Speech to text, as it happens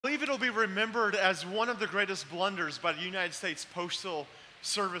believe it'll be remembered as one of the greatest blunders by the United States Postal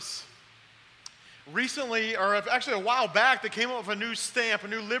Service. Recently, or actually a while back, they came up with a new stamp, a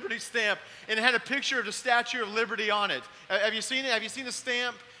new Liberty stamp, and it had a picture of the Statue of Liberty on it. Have you seen it? Have you seen the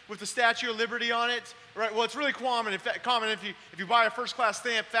stamp with the Statue of Liberty on it? Right. Well, it's really common. In fact, if you buy a first-class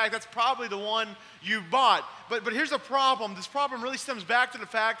stamp. In fact, that's probably the one you bought. But here's the problem. This problem really stems back to the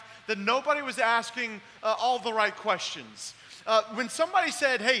fact that nobody was asking all the right questions. When somebody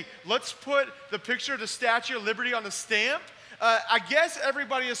said, "Hey, let's put the picture of the Statue of Liberty on the stamp," I guess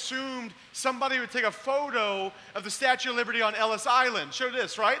everybody assumed somebody would take a photo of the Statue of Liberty on Ellis Island. Show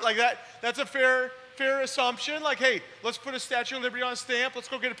this, right? Like that's a fair assumption. Like, hey, let's put a Statue of Liberty on a stamp. Let's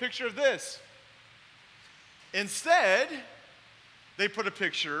go get a picture of this. Instead, they put a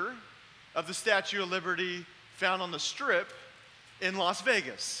picture of the Statue of Liberty found on the Strip in Las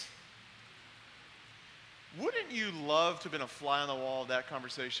Vegas. Wouldn't you love to have been a fly on the wall of that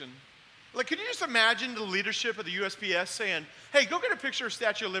conversation? Like, can you just imagine the leadership of the USPS saying, "Hey, go get a picture of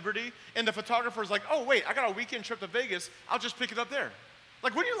Statue of Liberty," and the photographer's like, "Oh, wait, I got a weekend trip to Vegas. I'll just pick it up there."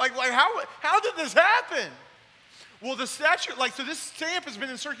 Like, wouldn't you like how did this happen? Well, the statue, so this stamp has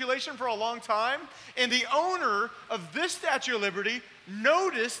been in circulation for a long time, and the owner of this Statue of Liberty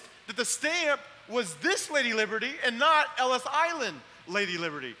noticed that the stamp was this Lady Liberty and not Ellis Island Lady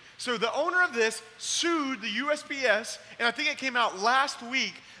Liberty. So the owner of this sued the USPS, and I think it came out last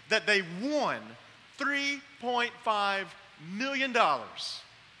week that they won $3.5 million.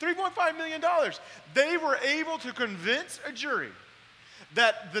 $3.5 million. They were able to convince a jury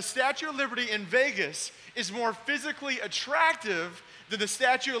that the Statue of Liberty in Vegas is more physically attractive than the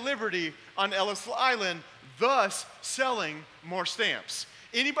Statue of Liberty on Ellis Island, thus selling more stamps.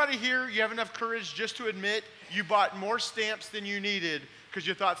 Anybody here, you have enough courage just to admit you bought more stamps than you needed because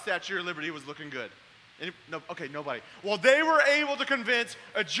you thought Statue of Liberty was looking good? No, okay, nobody. Well, they were able to convince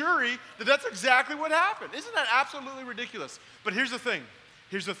a jury that that's exactly what happened. Isn't that absolutely ridiculous? But here's the thing.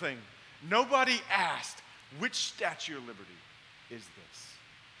 Nobody asked, which Statue of Liberty is this?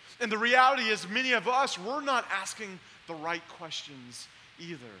 And the reality is, many of us, we're not asking the right questions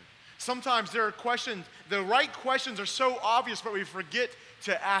either. Sometimes there are questions, the right questions are so obvious, but we forget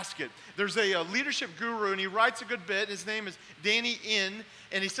to ask it. There's a leadership guru, and he writes a good bit. His name is Danny In,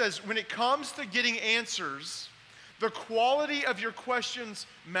 and he says, when it comes to getting answers, the quality of your questions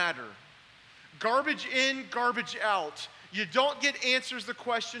matter. Garbage in, garbage out. You don't get answers to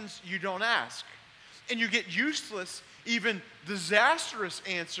questions you don't ask. And you get useless, even disastrous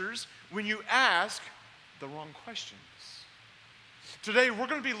answers when you ask the wrong questions. Today, we're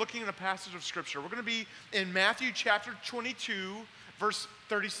going to be looking at a passage of Scripture. We're going to be in Matthew chapter 22, verse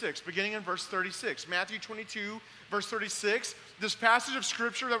 36, beginning in verse 36. Matthew 22, verse 36. This passage of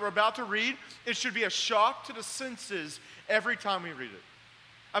Scripture that we're about to read, it should be a shock to the senses every time we read it.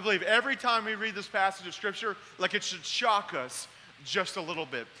 I believe every time we read this passage of Scripture, like it should shock us just a little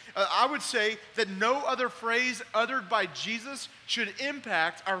bit. I would say that no other phrase uttered by Jesus should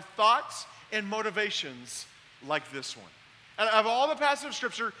impact our thoughts and motivations like this one. And of all the passages of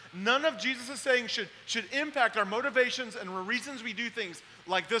Scripture, none of Jesus' sayings should impact our motivations and the reasons we do things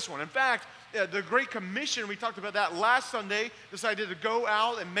like this one. In fact, the Great Commission, we talked about that last Sunday, this idea to go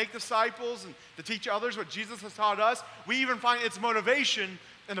out and make disciples and to teach others what Jesus has taught us. We even find its motivation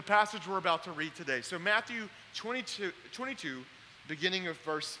in the passage we're about to read today. So Matthew 22 beginning of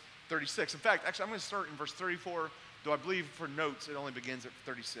verse 36. In fact, actually, I'm going to start in verse 34, though I believe for notes it only begins at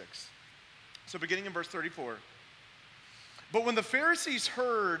 36. So beginning in verse 34. But when the Pharisees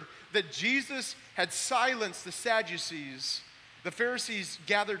heard that Jesus had silenced the Sadducees, the Pharisees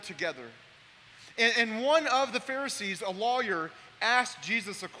gathered together. And one of the Pharisees, a lawyer, asked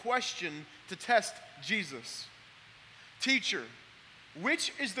Jesus a question to test Jesus. Teacher,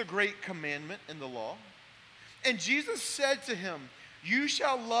 which is the great commandment in the law? And Jesus said to him, you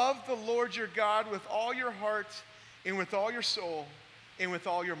shall love the Lord your God with all your heart and with all your soul and with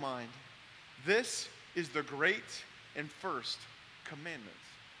all your mind. This is the great and first commandment.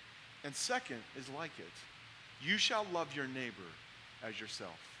 And second is like it. You shall love your neighbor as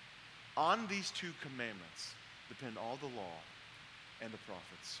yourself. On these two commandments depend all the law and the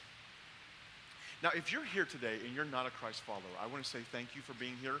prophets. Now, if you're here today and you're not a Christ follower, I want to say thank you for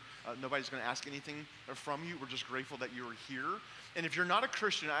being here. Nobody's going to ask anything from you. We're just grateful that you're here. And if you're not a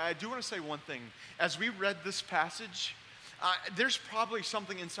Christian, I do want to say one thing. As we read this passage, there's probably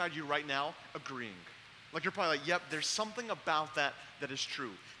something inside you right now agreeing. Like you're probably like, yep, there's something about that that is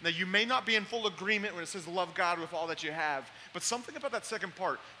true. Now, you may not be in full agreement when it says love God with all that you have, but something about that second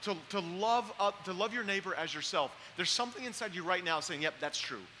part, to love your neighbor as yourself, there's something inside you right now saying, yep, that's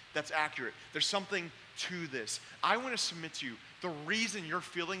true. That's accurate. There's something to this. I want to submit to you, the reason you're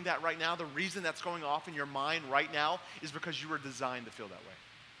feeling that right now, the reason that's going off in your mind right now is because you were designed to feel that way.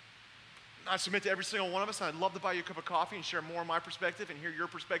 I submit to every single one of us, and I'd love to buy you a cup of coffee and share more of my perspective and hear your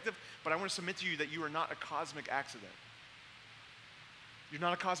perspective, but I want to submit to you that you are not a cosmic accident. You're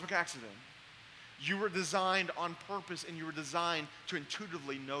not a cosmic accident. You were designed on purpose, and you were designed to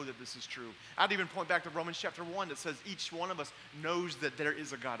intuitively know that this is true. I'd even point back to Romans chapter 1 that says each one of us knows that there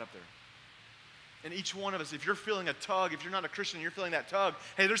is a God up there. And each one of us, if you're feeling a tug, if you're not a Christian and you're feeling that tug,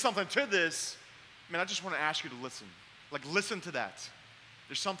 hey, there's something to this, man, I just want to ask you to listen. Like, listen to that.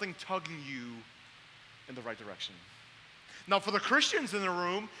 There's something tugging you in the right direction. Now, for the Christians in the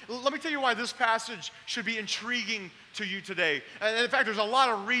room, let me tell you why this passage should be intriguing to you today. And in fact, there's a lot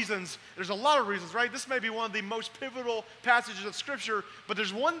of reasons. There's a lot of reasons, right? This may be one of the most pivotal passages of Scripture, but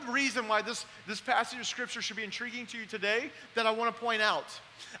there's one reason why this passage of Scripture should be intriguing to you today that I want to point out.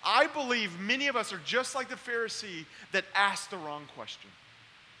 I believe many of us are just like the Pharisee that asked the wrong question.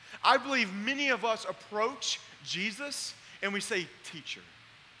 I believe many of us approach Jesus and we say, teacher,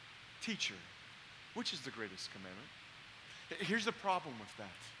 which is the greatest commandment? Here's the problem with that.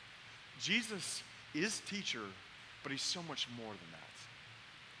 Jesus is teacher, but he's so much more than that.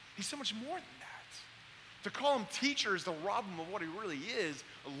 He's so much more than that. To call him teacher is to rob him of what he really is,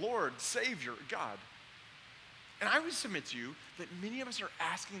 a Lord, Savior, God. And I would submit to you that many of us are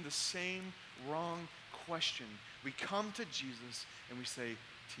asking the same wrong question. We come to Jesus and we say,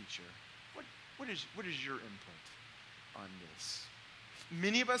 teacher, what is your input on this?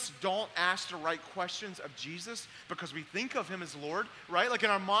 Many of us don't ask the right questions of Jesus because we think of him as Lord, right? Like in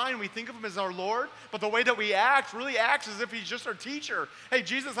our mind, we think of him as our Lord, but the way that we act really acts as if he's just our teacher. Hey,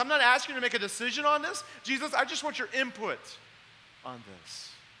 Jesus, I'm not asking you to make a decision on this. Jesus, I just want your input on this.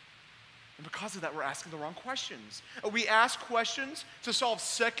 And because of that, we're asking the wrong questions. We ask questions to solve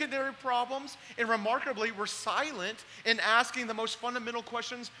secondary problems, and remarkably, we're silent in asking the most fundamental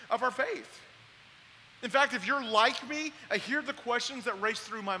questions of our faith. In fact, if you're like me, I hear the questions that race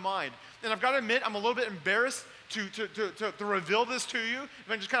through my mind. And I've got to admit, I'm a little bit embarrassed to reveal this to you.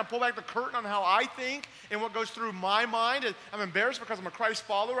 If I just kind of pull back the curtain on how I think and what goes through my mind. And I'm embarrassed because I'm a Christ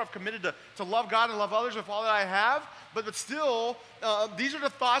follower. I've committed to love God and love others with all that I have. But still, these are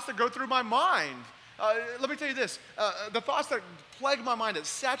the thoughts that go through my mind. Let me tell you this. The thoughts that plague my mind, that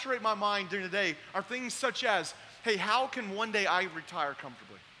saturate my mind during the day are things such as, hey, how can one day I retire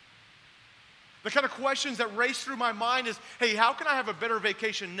comfortably? The kind of questions that race through my mind is, hey, how can I have a better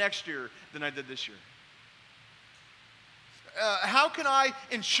vacation next year than I did this year? How can I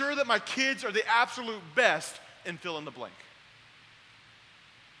ensure that my kids are the absolute best and fill in the blank?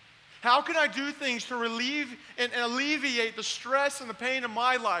 How can I do things to relieve and alleviate the stress and the pain of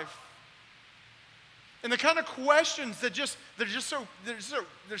my life? And the kind of questions that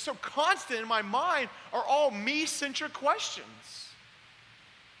they're so constant in my mind are all me-centric questions.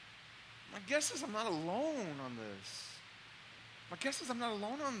 My guess is I'm not alone on this. My guess is I'm not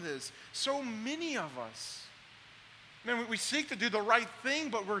alone on this. So many of us, man, we seek to do the right thing,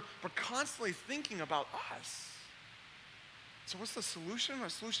 but we're constantly thinking about us. So what's the solution? The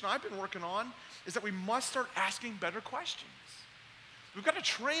solution I've been working on is that we must start asking better questions. We've got to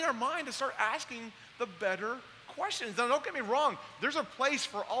train our mind to start asking the better questions. Now, don't get me wrong. There's a place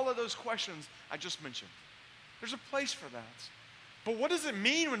for all of those questions I just mentioned. There's a place for that. But what does it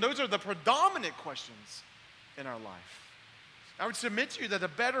mean when those are the predominant questions in our life? I would submit to you that the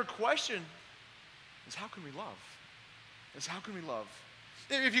better question is, how can we love? How can we love?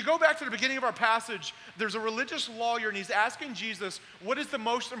 If you go back to the beginning of our passage, there's a religious lawyer, and he's asking Jesus, what is the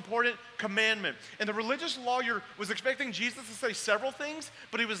most important commandment? And the religious lawyer was expecting Jesus to say several things,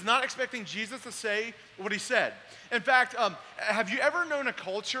 but he was not expecting Jesus to say what he said. In fact, have you ever known a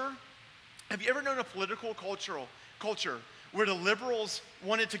culture, have you ever known a political culture where the liberals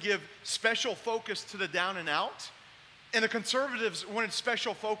wanted to give special focus to the down and out, and the conservatives wanted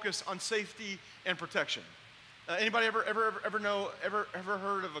special focus on safety and protection? Anybody ever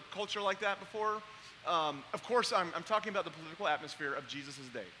heard of a culture like that before? Of course, I'm talking about the political atmosphere of Jesus'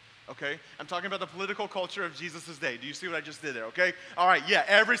 day, okay? I'm talking about the political culture of Jesus' day. Do you see what I just did there, okay? All right, yeah,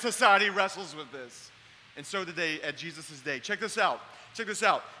 every society wrestles with this. And so did they at Jesus' day. Check this out.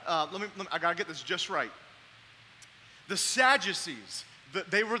 I gotta get this just right. The Sadducees,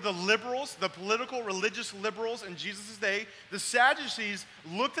 they were the liberals, the political, religious liberals in Jesus' day. The Sadducees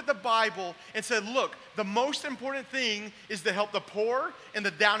looked at the Bible and said, look, the most important thing is to help the poor and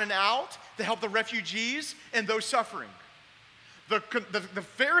the down and out, to help the refugees and those suffering. The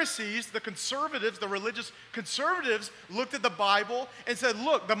Pharisees, the conservatives, the religious conservatives looked at the Bible and said,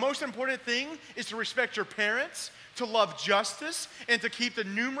 look, the most important thing is to respect your parents, to love justice, and to keep the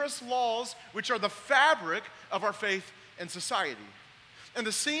numerous laws which are the fabric of our faith and society. And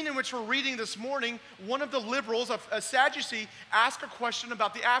the scene in which we're reading this morning, one of the liberals, a Sadducee, asked a question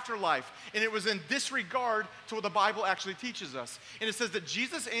about the afterlife. And it was in disregard to what the Bible actually teaches us. And it says that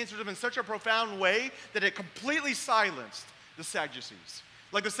Jesus answered him in such a profound way that it completely silenced the Sadducees.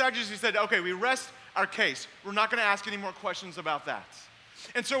 Like the Sadducees said, okay, we rest our case. We're not going to ask any more questions about that.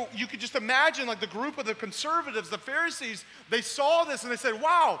 And so you could just imagine like the group of the conservatives, the Pharisees, they saw this and they said,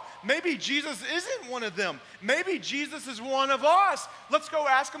 wow, maybe Jesus isn't one of them. Maybe Jesus is one of us. Let's go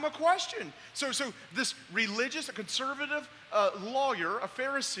ask him a question. So this religious, a conservative lawyer, a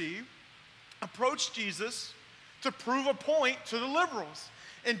Pharisee, approached Jesus to prove a point to the liberals.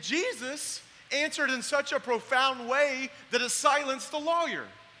 And Jesus answered in such a profound way that it silenced the lawyer.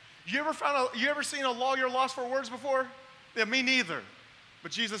 You ever seen a lawyer lost for words before? Yeah, me neither.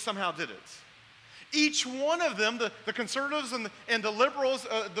 But Jesus somehow did it. Each one of them, the conservatives and the liberals,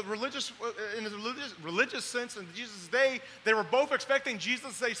 the religious, in the religious sense in Jesus' day, they were both expecting Jesus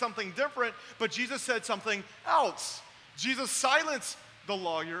to say something different, but Jesus said something else. Jesus silenced the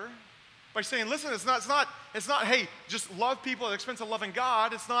lawyer by saying, listen, it's not, hey, just love people at the expense of loving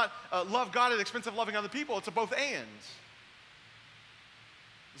God. It's not love God at the expense of loving other people. It's a both and.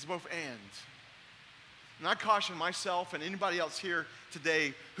 It's a both and. And I caution myself and anybody else here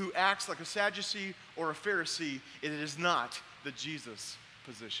today who acts like a Sadducee or a Pharisee, it is not the Jesus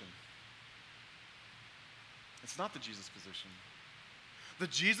position. It's not the Jesus position. The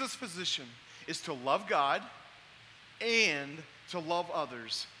Jesus position is to love God and to love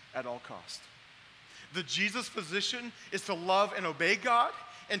others at all cost. The Jesus position is to love and obey God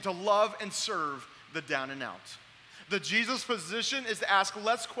and to love and serve the down and out. The Jesus position is to ask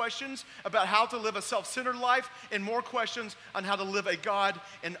less questions about how to live a self-centered life and more questions on how to live a God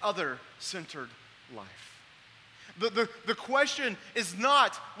and other-centered life. The question is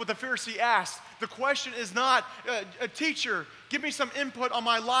not what the Pharisee asked. The question is not, a teacher, give me some input on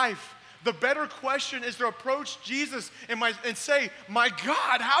my life. The better question is to approach Jesus and say, my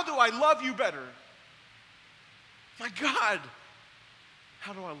God, how do I love you better? My God,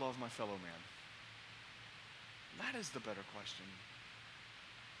 how do I love my fellow man? That is the better question.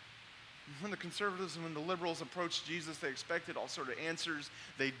 When the conservatives and when the liberals approached Jesus, they expected all sorts of answers.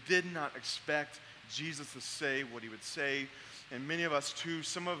 They did not expect Jesus to say what he would say. And many of us too,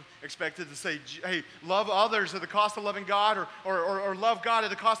 some have expected to say, hey, love others at the cost of loving God or love God at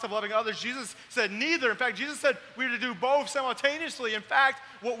the cost of loving others. Jesus said neither. In fact, Jesus said we are to do both simultaneously. In fact,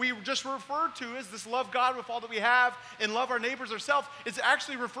 what we just referred to as this love God with all that we have and love our neighbors ourselves is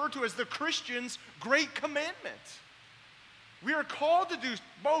actually referred to as the Christian's great commandment. We are called to do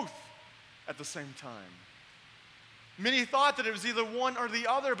both at the same time. Many thought that it was either one or the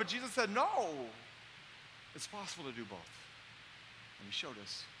other, but Jesus said, no, it's possible to do both. And he showed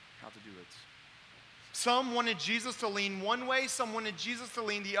us how to do it. Some wanted Jesus to lean one way, some wanted Jesus to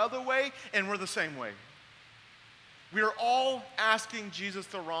lean the other way, and we're the same way. We are all asking Jesus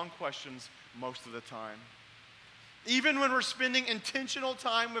the wrong questions most of the time. Even when we're spending intentional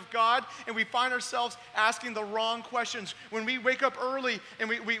time with God and we find ourselves asking the wrong questions. When we wake up early and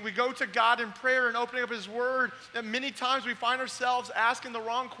we go to God in prayer and opening up his word, that many times we find ourselves asking the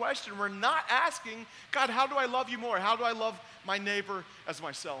wrong question. We're not asking, God, how do I love you more? How do I love my neighbor as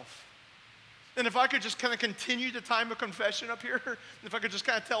myself? And if I could just kind of continue the time of confession up here, if I could just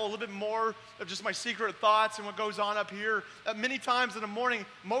kind of tell a little bit more of just my secret thoughts and what goes on up here, many times in the morning,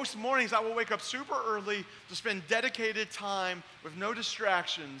 most mornings I will wake up super early to spend dedicated time with no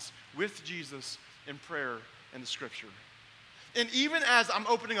distractions with Jesus in prayer and the scripture. And even as I'm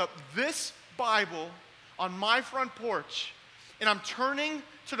opening up this Bible on my front porch, and I'm turning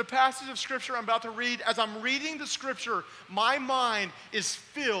to the passage of scripture I'm about to read, as I'm reading the scripture, my mind is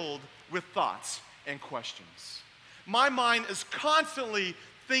filled with thoughts and questions. My mind is constantly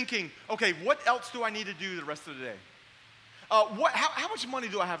thinking, okay, what else do I need to do the rest of the day? How much money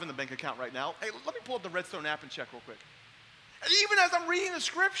do I have in the bank account right now? Hey, let me pull up the Redstone app and check real quick. And even as I'm reading the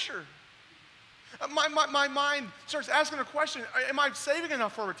scripture, my mind starts asking a question, am I saving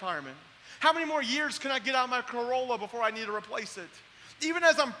enough for retirement? How many more years can I get out of my Corolla before I need to replace it? Even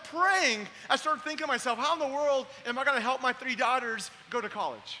as I'm praying, I start thinking to myself, how in the world am I going to help my 3 daughters go to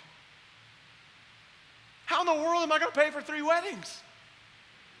college? How in the world am I going to pay for 3 weddings?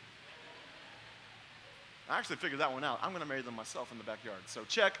 I actually figured that one out. I'm going to marry them myself in the backyard. So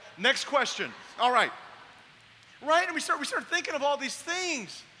check. Next question. All right. Right? And we start thinking of all these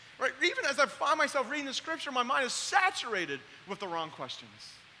things. Right? Even as I find myself reading the scripture, my mind is saturated with the wrong questions?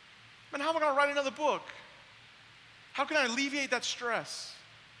 Man, how am I going to write another book? How can I alleviate that stress?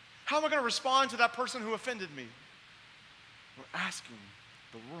 How am I going to respond to that person who offended me? We're asking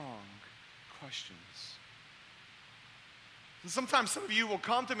the wrong questions. And sometimes some of you will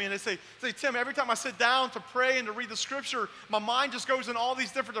come to me and they say, Tim, every time I sit down to pray and to read the scripture, my mind just goes in all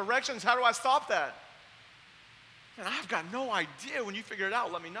these different directions. How do I stop that? And I've got no idea. When you figure it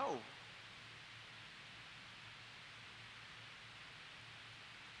out, let me know.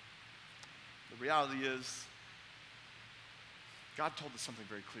 The reality is, God told us something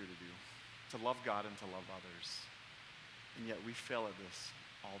very clear to do, to love God and to love others. And yet we fail at this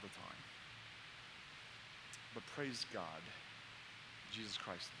all the time. But praise God, Jesus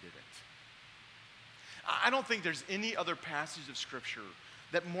Christ did it. I don't think there's any other passage of Scripture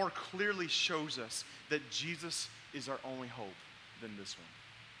that more clearly shows us that Jesus is our only hope than this one.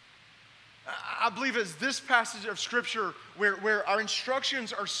 I believe it's this passage of Scripture where our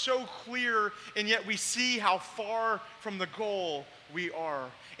instructions are so clear, and yet we see how far from the goal we are.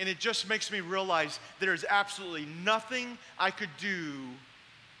 And it just makes me realize there is absolutely nothing I could do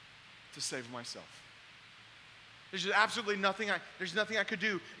to save myself. There's just absolutely nothing I could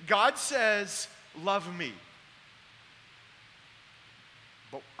do. God says, love me.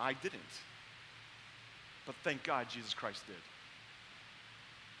 But I didn't. But thank God Jesus Christ did.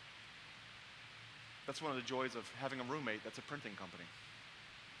 That's one of the joys of having a roommate that's a printing company.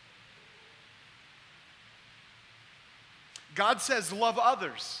 God says, love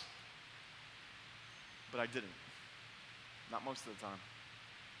others. But I didn't. Not most of the time.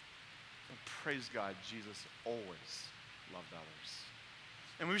 And praise God, Jesus always loved others.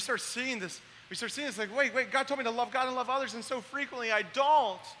 And when we start seeing this, like, wait, God told me to love God and love others, and so frequently I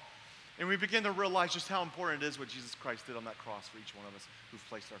don't. And we begin to realize just how important it is what Jesus Christ did on that cross for each one of us who've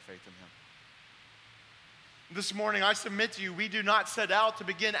placed our faith in him. This morning, I submit to you, we do not set out to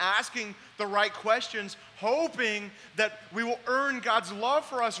begin asking the right questions, hoping that we will earn God's love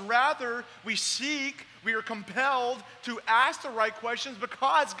for us. Rather, we are compelled to ask the right questions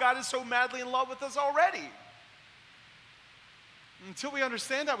because God is so madly in love with us already. Until we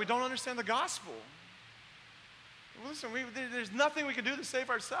understand that, we don't understand the gospel. Listen, there's nothing we can do to save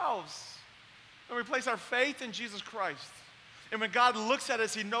ourselves. And we place our faith in Jesus Christ. And when God looks at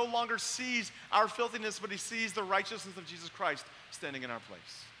us, he no longer sees our filthiness, but he sees the righteousness of Jesus Christ standing in our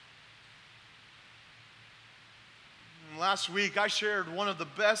place. And last week, I shared one of the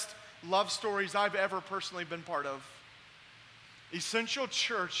best love stories I've ever personally been part of. Essential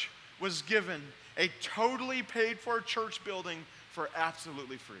Church was given a totally paid-for church building for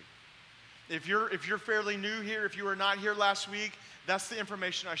absolutely free. If you're fairly new here, if you were not here last week, that's the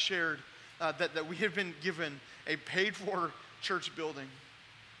information I shared, that we have been given a paid-for church building.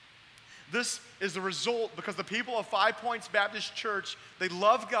 This is the result because the people of 5 Points Baptist Church, they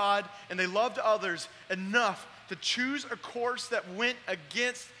loved God and they loved others enough to choose a course that went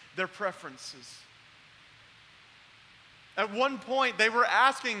against their preferences. At one point, they were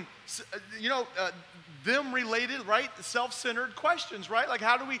asking, them related, right, self-centered questions, right? Like,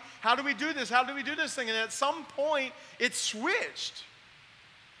 how do we do this? How do we do this thing? And at some point, it switched.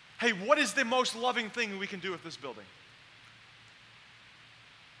 Hey, what is the most loving thing we can do with this building?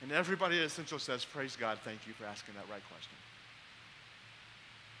 And everybody at Essential says, praise God, thank you for asking that right question.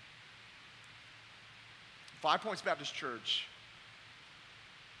 5 Points Baptist Church,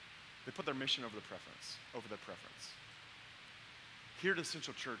 they put their mission over their preference. Here at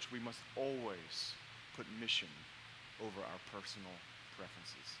Essential Church, we must always put mission over our personal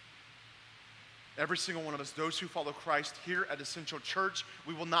preferences. Every single one of us, those who follow Christ here at Essential Church,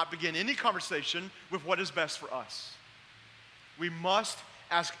 we will not begin any conversation with what is best for us. We must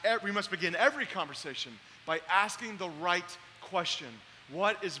begin every conversation by asking the right question.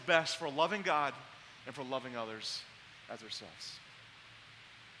 What is best for loving God and for loving others as ourselves?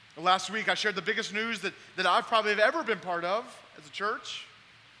 Last week, I shared the biggest news that I probably have ever been part of as a church.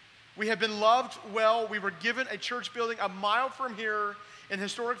 We have been loved well. We were given a church building a mile from here in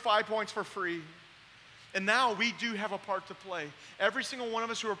historic 5 Points for free. And now we do have a part to play. Every single one of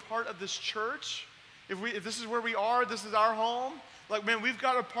us who are part of this church, if this is where we are, this is our home, like, man, we've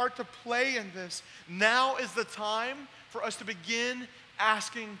got a part to play in this. Now is the time for us to begin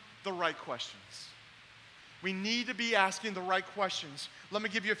asking the right questions. We need to be asking the right questions. Let me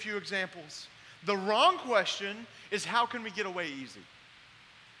give you a few examples. The wrong question is, how can we get away easy?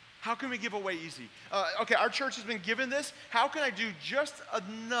 How can we give away easy? Okay, our church has been given this. How can I do just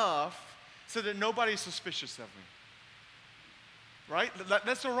enough so that nobody's suspicious of me? Right?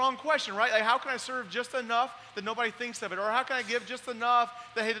 That's the wrong question, right? Like, how can I serve just enough that nobody thinks of it? Or how can I give just enough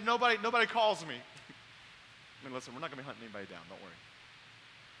that, hey, that nobody calls me? I mean, listen, we're not going to be hunting anybody down, don't worry.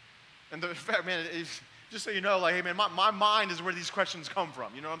 And the fact, man, just so you know, like, hey, man, my mind is where these questions come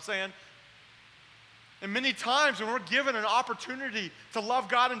from. You know what I'm saying? And many times when we're given an opportunity to love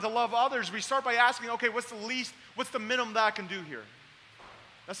God and to love others, we start by asking, okay, what's the minimum that I can do here?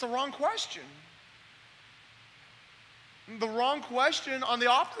 That's the wrong question. The wrong question on the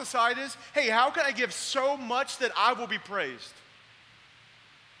opposite side is, hey, how can I give so much that I will be praised?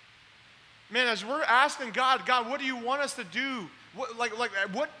 Man, as we're asking God, what do you want us to do?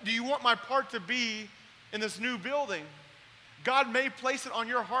 What do you want my part to be in this new building? God may place it on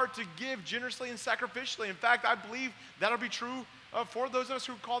your heart to give generously and sacrificially. In fact, I believe that'll be true for those of us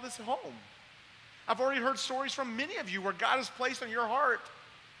who call this home. I've already heard stories from many of you where God has placed on your heart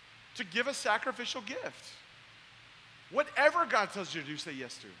to give a sacrificial gift. Whatever God tells you to do, say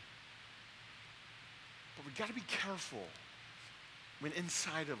yes to. But we've got to be careful when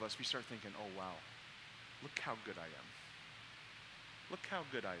inside of us we start thinking, oh, wow, look how good I am. Look how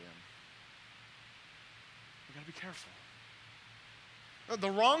good I am. We've got to be careful. The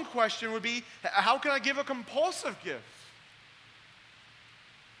wrong question would be, how can I give a compulsive gift?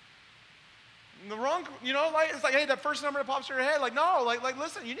 And the wrong, it's like, hey, that first number that pops in your head, no,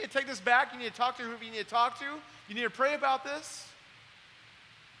 listen, you need to take this back. You need to talk to whoever you need to talk to. You need to pray about this.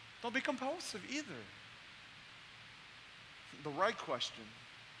 Don't be compulsive either. The right question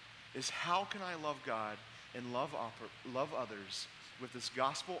is, how can I love God and love others with this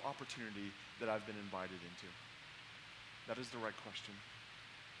gospel opportunity that I've been invited into? That is the right question.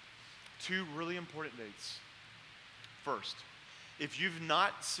 2 really important dates. First, if you've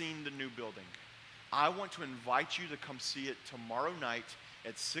not seen the new building, I want to invite you to come see it tomorrow night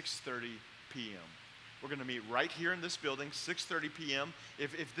at 6:30 p.m. We're going to meet right here in this building, 6:30 p.m.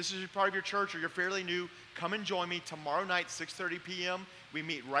 If this is part of your church or you're fairly new, come and join me tomorrow night, 6:30 p.m. We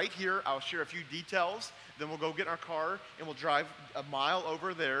meet right here. I'll share a few details. Then we'll go get in our car and we'll drive a mile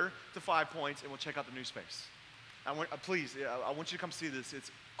over there to 5 Points and we'll check out the new space. Please, I want you to come see this.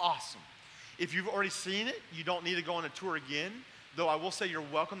 It's awesome. If you've already seen it, you don't need to go on a tour again. Though I will say you're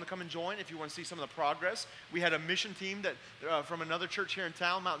welcome to come and join if you want to see some of the progress. We had a mission team that from another church here in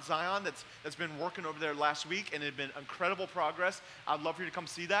town, Mount Zion, that's been working over there last week, and it had been incredible progress. I'd love for you to come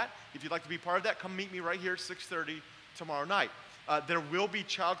see that. If you'd like to be part of that, come meet me right here at 6:30 tomorrow night. There will be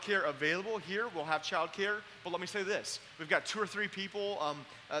childcare available here. We'll have childcare, but let me say this. We've got 2 or 3 people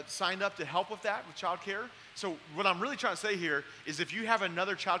signed up to help with that, with childcare. So what I'm really trying to say here is if you have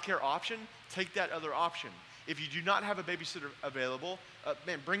another childcare option, take that other option. If you do not have a babysitter available,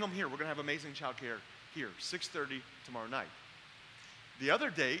 man, bring them here. We're going to have amazing childcare here, 6:30 tomorrow night. The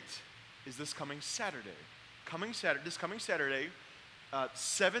other date is this coming Saturday. This coming Saturday,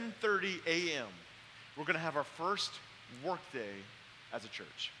 7:30 a.m. We're going to have our first work day as a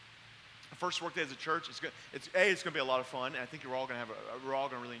church. The first work day as a church, it's going to be a lot of fun, and I think we're all going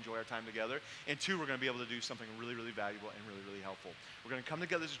to really enjoy our time together. And 2, we're going to be able to do something really, really valuable and really, really helpful. We're going to come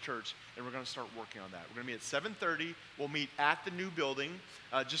together as a church, and we're going to start working on that. We're going to meet at 7:30. We'll meet at the new building.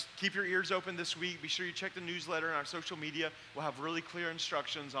 Just keep your ears open this week. Be sure you check the newsletter and our social media. We'll have really clear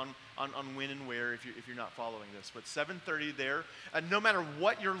instructions on when and where if you're not following this. But 7:30 there. No matter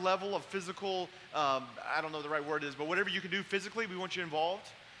what your level of physical, I don't know the right word is, but whatever you can do physically, we want you involved.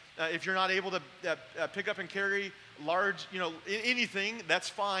 If you're not able to pick up and carry large, anything, that's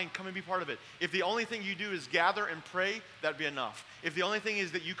fine. Come and be part of it. If the only thing you do is gather and pray, that'd be enough. If the only thing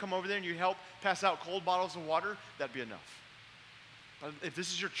is that you come over there and you help pass out cold bottles of water, that'd be enough. But if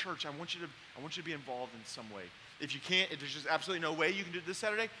this is your church, I want you to be involved in some way. If you can't, if there's just absolutely no way you can do it this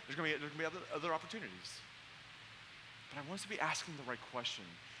Saturday, there's going to be other opportunities. But I want us to be asking the right question.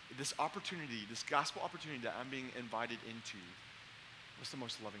 This opportunity, this gospel opportunity that I'm being invited into, what's the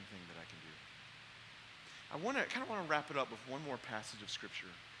most loving thing that I can do? I kind of want to wrap it up with one more passage of Scripture.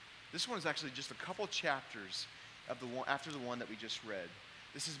 This one is actually just a couple chapters of after the one that we just read.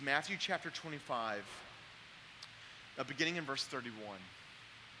 This is Matthew chapter 25, beginning in verse 31.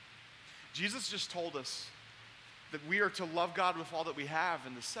 Jesus just told us that we are to love God with all that we have,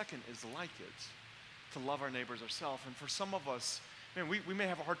 and the second is like it, to love our neighbors ourselves. And for some of us, man, we may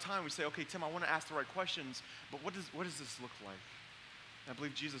have a hard time. We say, okay, Tim, I want to ask the right questions, but what does this look like? I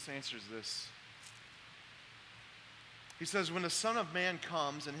believe Jesus answers this. He says, when the Son of Man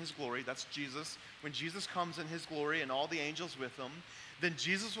comes in his glory, that's Jesus, when Jesus comes in his glory and all the angels with him, then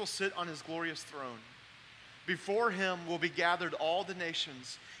Jesus will sit on his glorious throne. Before him will be gathered all the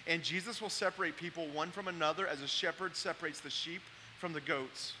nations, and Jesus will separate people one from another as a shepherd separates the sheep from the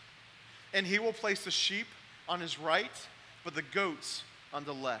goats. And he will place the sheep on his right, but the goats on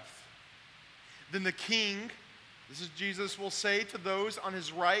the left. Then the king, this is Jesus, will say to those on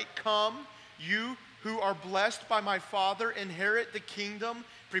his right, come, you who are blessed by my Father inherit the kingdom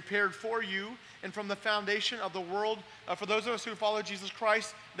prepared for you. And from the foundation of the world, for those of us who follow Jesus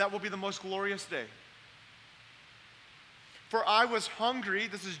Christ, that will be the most glorious day. For I was hungry,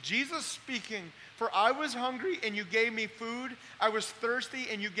 this is Jesus speaking, for I was hungry and you gave me food. I was thirsty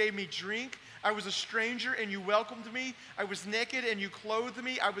and you gave me drink. I was a stranger and you welcomed me. I was naked and you clothed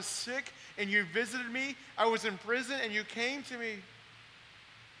me. I was sick and you visited me. I was in prison and you came to me.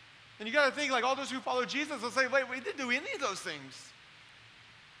 And you got to think, like all those who follow Jesus will say, wait, we didn't do any of those things.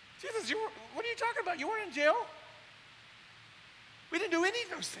 Jesus, what are you talking about? You weren't in jail? We didn't do any of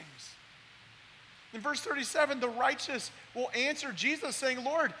those things. In verse 37, the righteous will answer Jesus saying,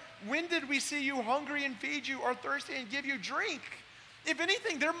 Lord, when did we see you hungry and feed you, or thirsty and give you drink? If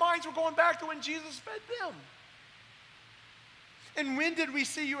anything, their minds were going back to when Jesus fed them. And when did we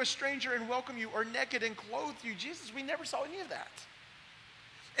see you a stranger and welcome you, or naked and clothe you? Jesus, we never saw any of that.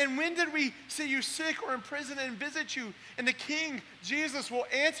 And when did we see you sick or in prison and visit you? And the King, Jesus, will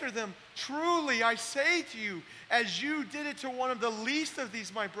answer them, truly I say to you, as you did it to one of the least of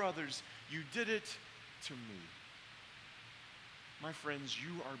these my brothers, you did it to me. My friends,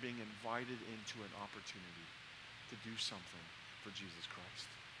 you are being invited into an opportunity to do something for Jesus Christ.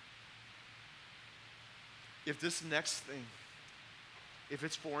 If this next thing, if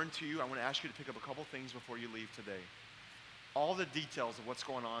it's foreign to you, I want to ask you to pick up a couple things before you leave today. All the details of what's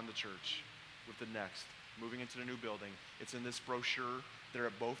going on in the church with the next, moving into the new building. It's in this brochure. They're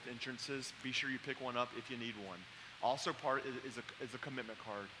at both entrances. Be sure you pick one up if you need one. Also part is a commitment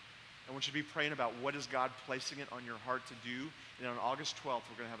card. I want you to be praying about what is God placing it on your heart to do. And on August 12th,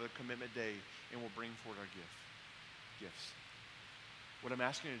 we're going to have a commitment day, and we'll bring forward our gifts. What I'm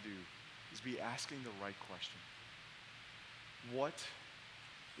asking you to do is be asking the right question. What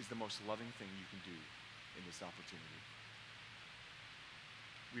is the most loving thing you can do in this opportunity?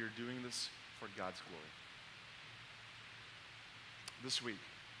 We are doing this for God's glory. This week,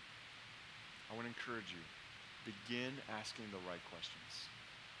 I want to encourage you, begin asking the right questions.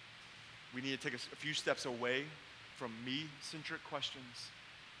 We need to take a few steps away from me-centric questions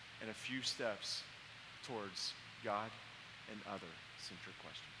and a few steps towards God and other-centric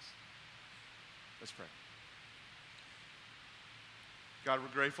questions. Let's pray. God,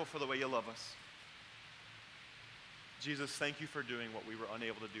 we're grateful for the way you love us. Jesus, thank you for doing what we were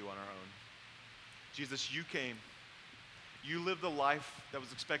unable to do on our own. Jesus, you came. You lived the life that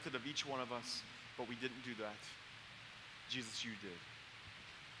was expected of each one of us, but we didn't do that. Jesus, you did.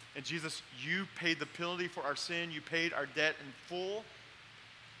 And Jesus, you paid the penalty for our sin. You paid our debt in full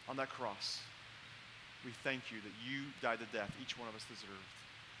on that cross. We thank you that you died the death each one of us deserved,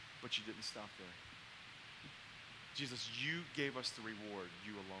 but you didn't stop there. Jesus, you gave us the reward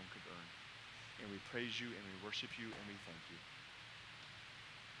you alone could earn. And we praise you and we worship you and we thank you.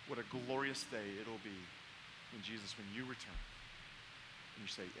 What a glorious day it'll be when Jesus, when you return and you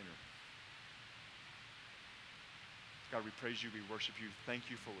say, enter. God, we praise you, we worship you.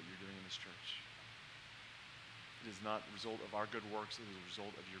 Thank you for what you're doing in this church. It is not the result of our good works. It is a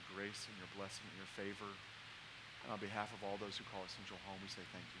result of your grace and your blessing and your favor. And on behalf of all those who call it Central Home, we say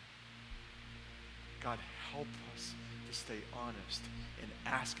thank you. God, help us to stay honest in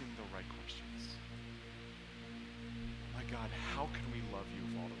asking the right questions. My God, how can we love you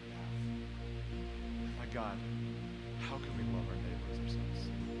with all that we have? My God, how can we love our neighbors as ourselves?